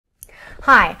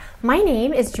Hi, my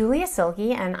name is Julia Silke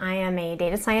and I am a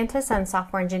data scientist and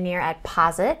software engineer at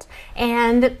Posit.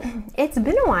 And it's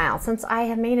been a while since I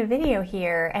have made a video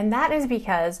here, and that is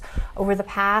because over the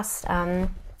past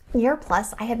year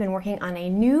plus, I have been working on a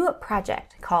new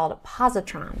project called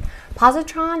Positron.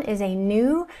 Positron is a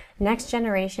new next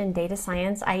generation data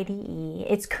science IDE.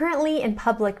 It's currently in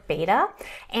public beta,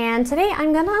 and today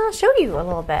I'm gonna show you a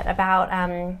little bit about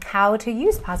how to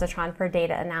use Positron for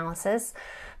data analysis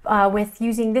with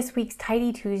using this week's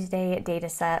Tidy Tuesday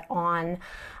dataset on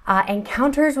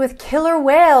encounters with killer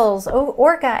whales,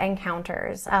 orca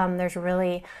encounters. There's a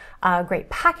really great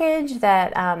package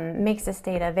that makes this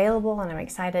data available, and I'm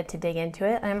excited to dig into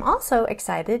it. And I'm also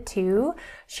excited to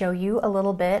show you a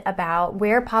little bit about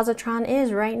where Positron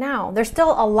is right now. There's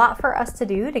still a lot for us to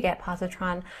do to get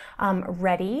Positron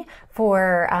ready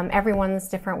for everyone's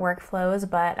different workflows,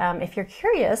 but if you're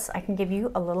curious, I can give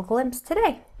you a little glimpse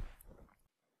today.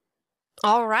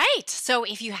 All right, so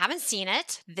if you haven't seen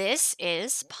it, this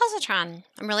is Positron.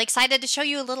 I'm really excited to show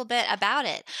you a little bit about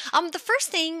it. The first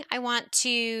thing I want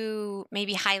to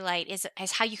maybe highlight is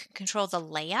how you can control the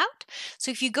layout. So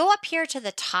if you go up here to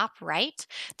the top right,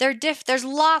 there's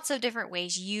lots of different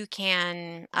ways you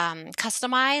can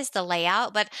customize the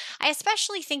layout, but I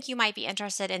especially think you might be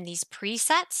interested in these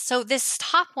presets. So this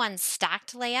top one,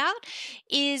 stacked layout,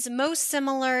 is most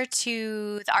similar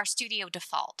to our studio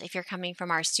default if you're coming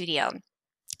from our studio.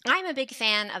 I'm a big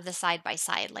fan of the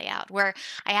side-by-side layout where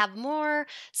I have more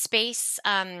space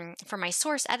for my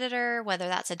source editor, whether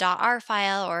that's a .r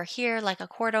file or here like a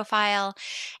Quarto file,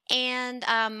 and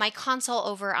my console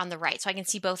over on the right, so I can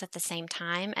see both at the same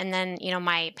time. And then,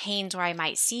 my panes where I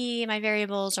might see my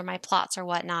variables or my plots or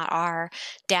whatnot are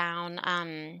down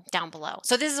below.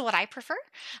 So this is what I prefer,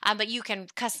 but you can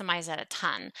customize it a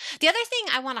ton. The other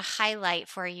thing I want to highlight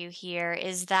for you here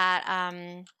is that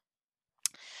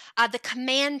the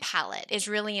command palette is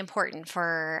really important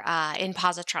for in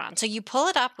Positron. So you pull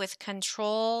it up with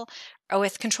Control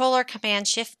or Command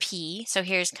Shift P. So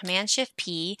here's Command Shift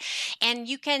P, and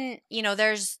you can,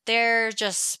 there's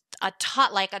just a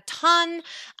ton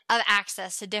of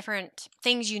access to different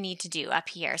things you need to do up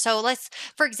here. So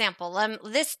for example,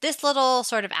 this little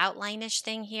sort of outline-ish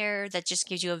thing here that just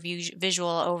gives you a visual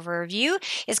overview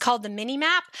is called the mini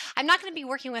map. I'm not going to be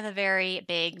working with a very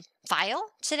big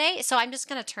file today, so I'm just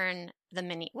going to turn the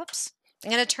mini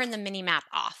map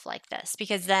off like this,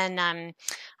 because then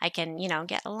I can,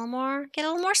 get a little more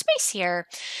space here.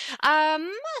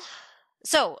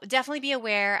 So definitely be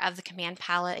aware of the command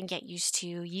palette and get used to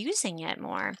using it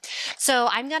more. So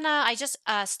I just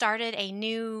started a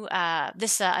new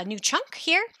chunk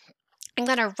here. I'm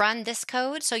going to run this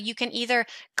code. So you can either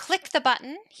click the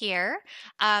button here,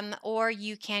 or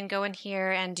you can go in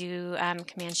here and do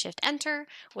Command Shift Enter,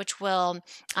 which will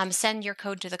send your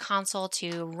code to the console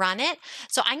to run it.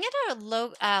 So I'm going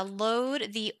to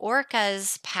load the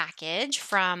orcas package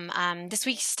from this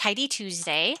week's Tidy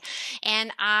Tuesday,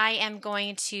 and I am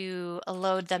going to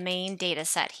load the main data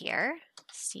set here.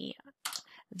 Let's see,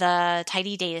 the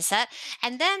tidy data set.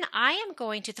 And then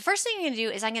the first thing I'm going to do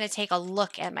is I'm going to take a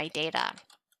look at my data.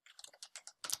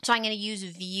 So I'm going to use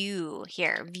view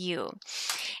here, view.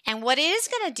 And what it is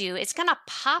going to do, it's going to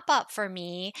pop up for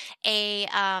me a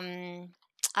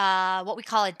what we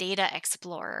call a data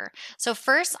explorer. So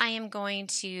first I am going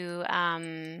to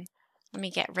let me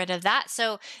get rid of that.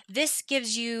 So this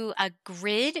gives you a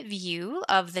grid view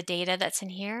of the data that's in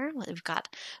here. We've got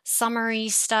summary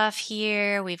stuff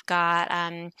here. We've got,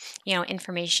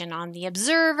 information on the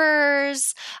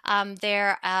observers.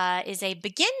 There is a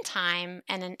begin time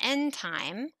and an end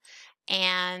time.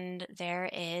 And there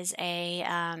is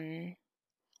there's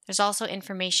also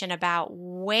information about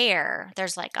where.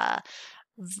 There's like a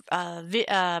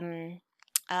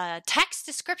text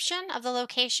description of the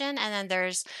location, and then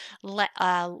there's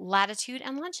latitude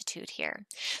and longitude here.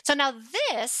 So now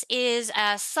this is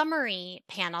a summary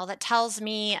panel that tells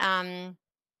me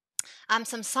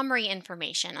some summary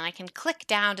information, and I can click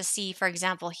down to see, for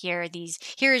example,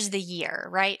 here's the year,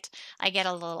 right? I get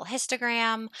a little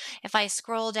histogram. If I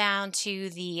scroll down to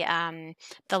the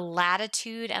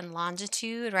latitude and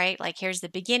longitude, right? Like here's the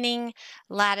beginning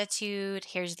latitude,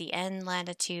 here's the end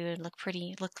latitude. Look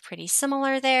pretty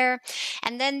similar there.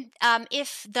 And then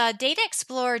if the Data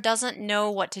Explorer doesn't know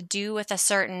what to do with a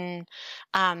certain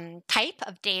type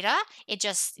of data, it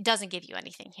just doesn't give you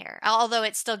anything here. Although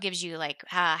it still gives you like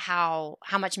how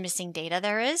much missing data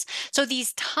there is. So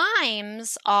these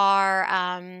times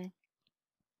are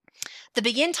The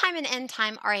begin time and end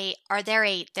time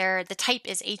they're the type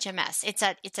is HMS.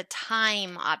 It's a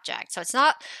time object. So it's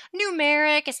not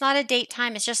numeric, it's not a date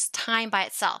time, it's just time by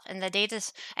itself. And the Data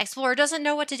Explorer doesn't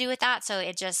know what to do with that, so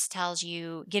it just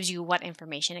gives you what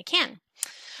information it can.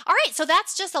 All right, so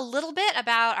that's just a little bit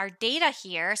about our data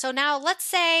here. So now let's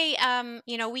say,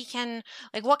 we can,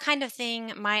 like, what kind of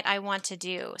thing might I want to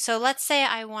do? So let's say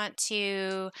I want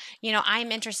to,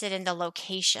 I'm interested in the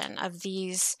location of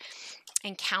these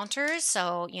encounters.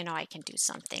 So, I can do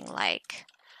something like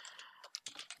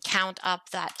count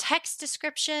up that text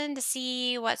description to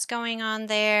see what's going on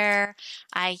there.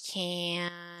 I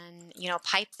can,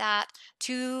 pipe that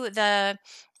to the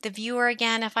viewer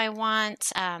again if I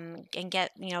want, and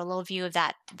get, a little view of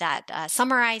that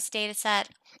summarized data set.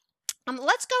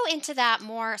 Let's go into that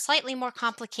slightly more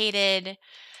complicated,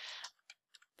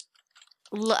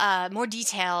 more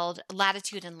detailed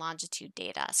latitude and longitude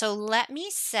data. So let me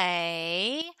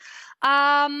say,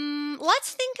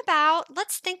 let's think about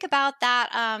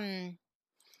that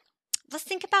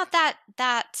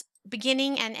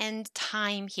beginning and end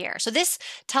time here. So this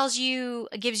gives you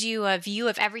a view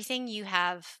of everything you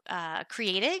have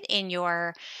created in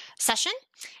your session.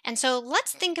 And so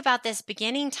let's think about this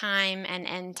beginning time and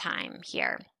end time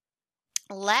here.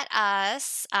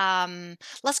 Let's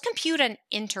compute an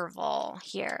interval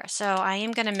here. So I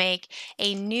am going to make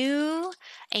a new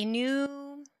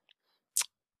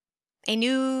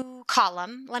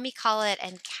column. Let me call it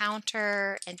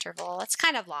encounter interval. It's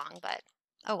kind of long, but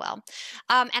oh well.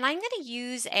 And I'm going to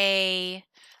use a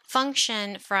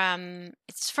function from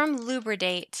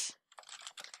Lubridate.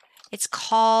 It's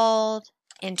called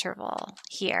interval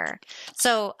here.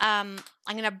 So I'm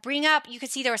going to bring up, you can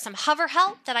see there was some hover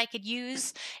help that I could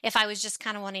use if I was just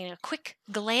kind of wanting a quick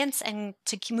glance and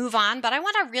to move on, but I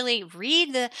want to really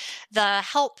read the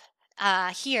help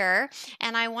here,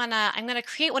 and I'm going to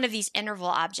create one of these interval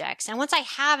objects. And once I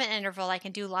have an interval, I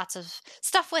can do lots of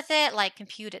stuff with it, like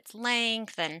compute its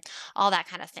length and all that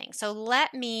kind of thing. So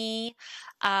let me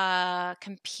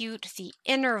compute the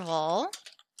interval.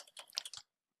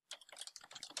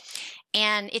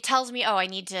 And it tells me, I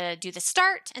need to do the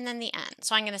start and then the end.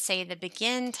 So I'm going to say the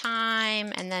begin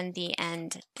time and then the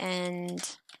end,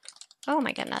 oh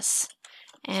my goodness,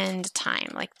 end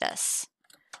time, like this,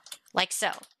 like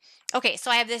so. Okay,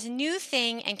 so I have this new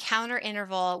thing, encounter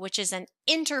interval, which is an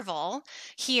interval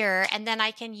here, and then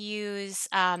I can use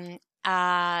int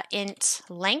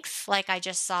length, like I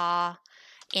just saw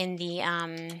in the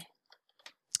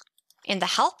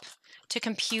help, to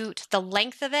compute the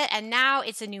length of it, and now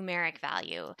it's a numeric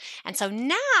value. And so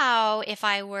now if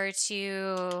I were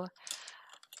to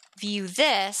view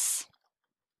this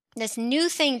new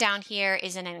thing down here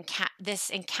is this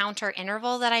encounter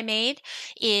interval that I made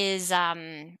is a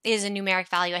numeric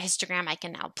value, a histogram. I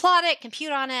can now plot it,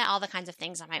 compute on it, all the kinds of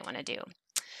things I might want to do.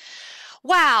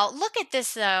 Wow, look at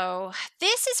this though.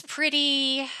 This is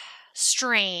pretty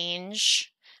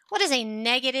strange. What does a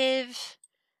negative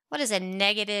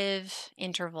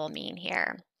interval mean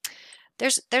here?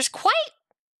 There's quite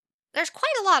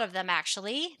a lot of them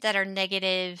actually that are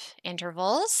negative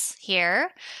intervals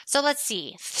here. So let's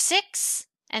see, 6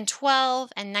 and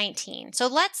 12 and 19. So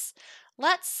let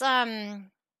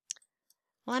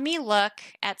me look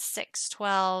at 6,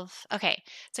 12. Okay,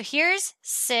 so here's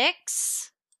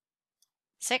 6.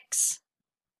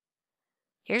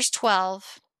 Here's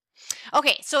 12.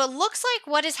 Okay, so it looks like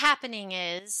what is happening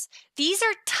is these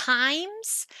are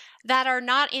times that are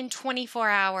not on a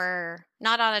 24-hour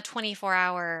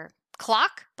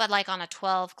clock, but like on a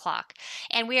 12 clock.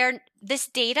 And this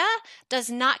data does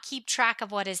not keep track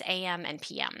of what is AM and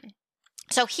PM.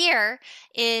 So here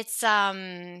it's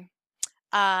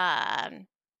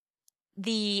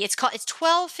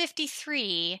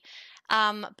 12:53,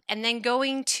 and then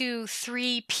going to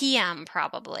 3 p.m.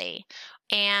 probably.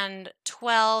 And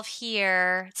 12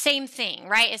 here, same thing,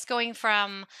 right? It's going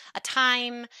from a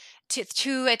time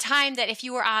to a time that if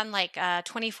you were on like a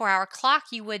 24-hour clock,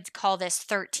 you would call this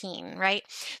 13, right?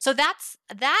 So that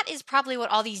is probably what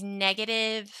all these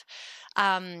negative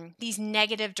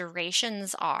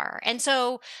durations are. And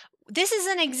so this is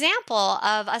an example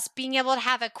of us being able to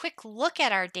have a quick look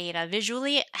at our data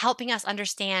visually, helping us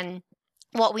understand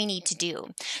what we need to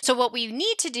do. So what we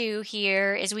need to do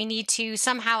here is we need to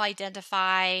somehow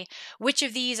identify which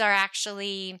of these are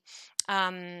actually,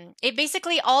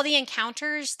 basically all the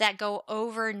encounters that go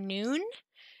over noon,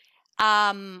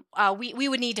 we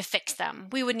would need to fix them.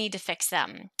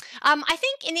 I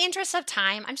think in the interest of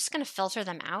time, I'm just going to filter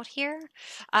them out here.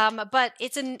 But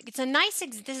this is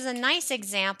a nice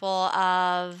example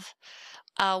of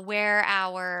where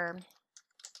our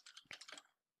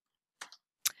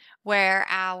where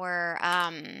our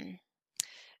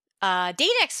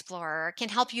Data Explorer can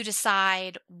help you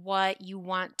decide what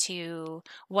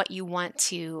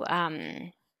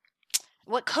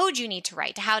code you need to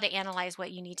write, how to analyze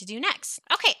what you need to do next.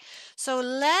 Okay, so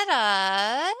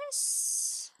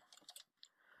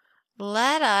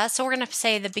so we're going to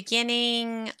say the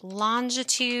beginning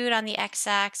longitude on the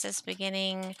x-axis,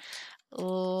 beginning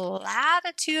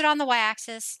latitude on the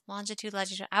y-axis, longitude,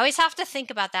 latitude. I always have to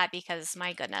think about that because,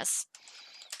 my goodness,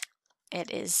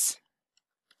 it is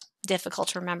difficult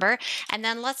to remember. And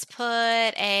then let's put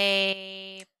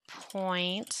a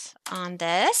point on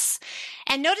this.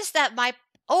 And notice that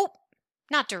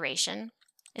not duration.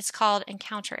 It's called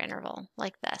encounter interval,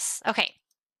 like this.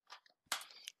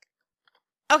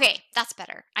 Okay, that's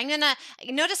better.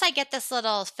 Notice I get this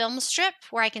little film strip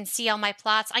where I can see all my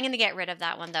plots. I'm gonna get rid of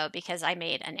that one though, because I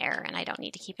made an error and I don't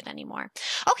need to keep it anymore.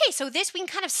 Okay, so this, we can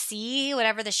kind of see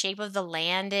whatever the shape of the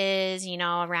land is,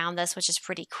 around this, which is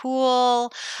pretty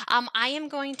cool. I am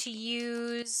going to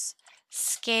use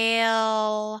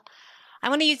scale. I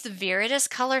want to use the Viridis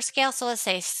color scale. So let's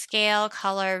say scale,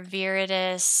 color,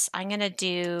 Viridis. I'm gonna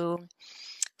do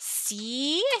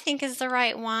C, I think is the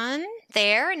right one.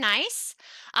 There, nice.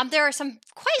 There are some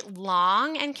quite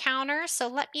long encounters, so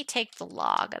let me take the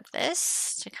log of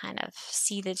this to kind of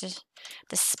see the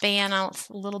span a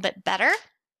little bit better.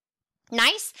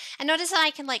 Nice. And notice that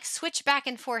I can switch back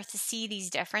and forth to see these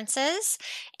differences.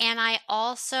 And I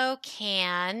also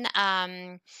can,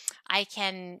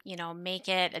 make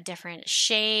it a different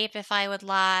shape if I would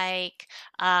like.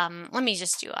 Let me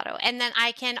just do auto. And then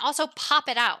I can also pop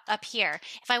it out up here.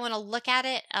 If I want to look at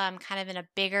it kind of in a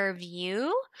bigger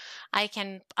view, I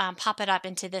can pop it up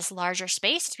into this larger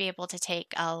space to be able to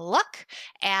take a look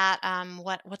at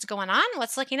what's going on,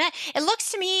 what's looking at. It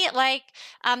looks to me like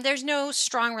there's no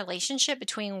strong relationship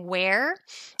between where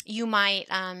you might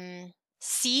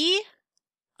see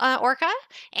orca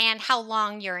and how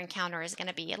long your encounter is going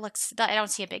to be. I don't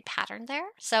see a big pattern there.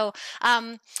 So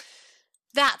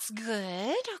that's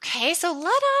good. Okay, so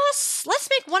let's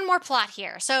make one more plot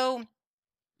here. So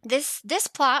this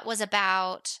plot was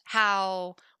about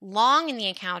how long in the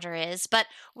encounter is, but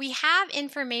we have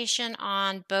information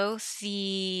on both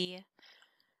the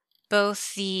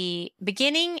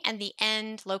beginning and the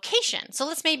end location. So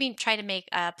let's maybe try to make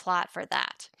a plot for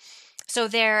that. So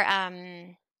there,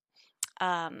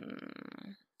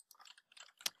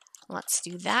 let's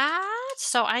do that.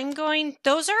 So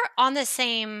those are on the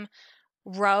same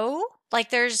row.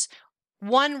 There's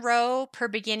one row per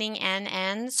beginning and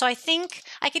end. So I think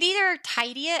I could either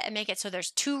tidy it and make it so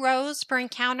there's 2 rows per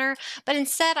encounter, but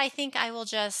instead I think I will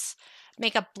just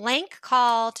make a blank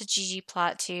call to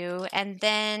ggplot2, and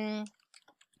then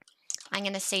I'm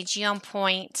going to say geom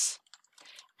point,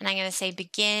 and I'm going to say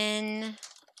begin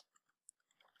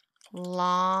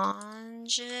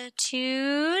longitude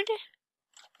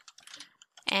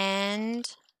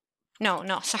and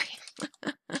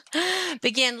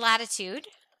begin latitude,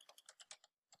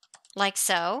 like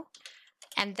so,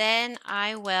 and then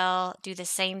I will do the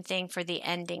same thing for the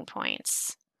ending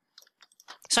points.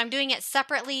 So I'm doing it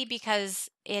separately because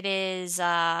it is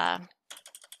they're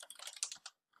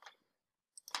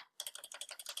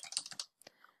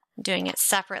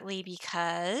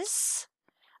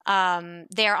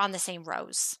on the same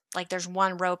rows. There's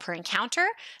 1 row per encounter,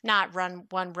 not 1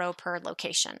 row per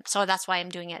location. So that's why I'm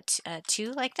doing it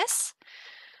 2 like this.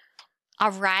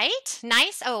 All right,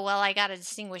 nice. Oh, well, I got to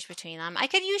distinguish between them. I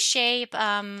could use shape.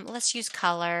 Let's use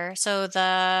color. So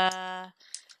the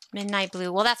midnight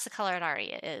blue, well, that's the color it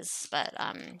already is, but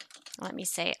let me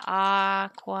say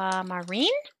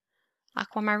aquamarine.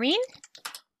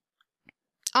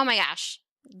 Oh my gosh,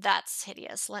 that's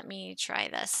hideous. Let me try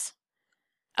this.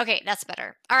 Okay, that's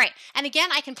better. All right, and again,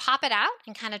 I can pop it out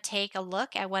and kind of take a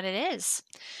look at what it is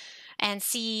and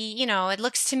see, it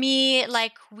looks to me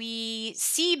like we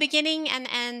see beginning and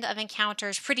end of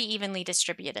encounters pretty evenly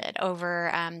distributed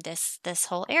over this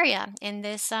whole area in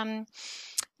this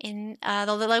in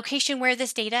the location where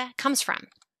this data comes from.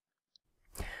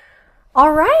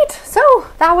 All right, so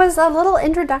that was a little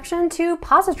introduction to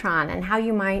Positron and how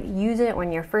you might use it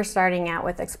when you're first starting out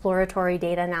with exploratory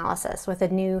data analysis with a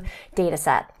new data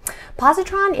set.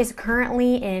 Positron is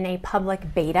currently in a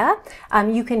public beta.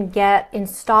 You can get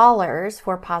installers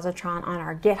for Positron on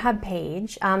our GitHub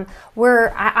page.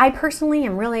 I personally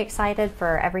am really excited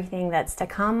for everything that's to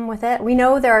come with it. We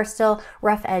know there are still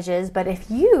rough edges, but if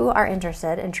you are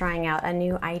interested in trying out a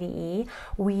new IDE,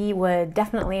 we would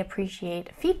definitely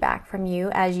appreciate feedback from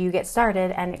you as you get started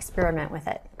and experiment with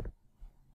it.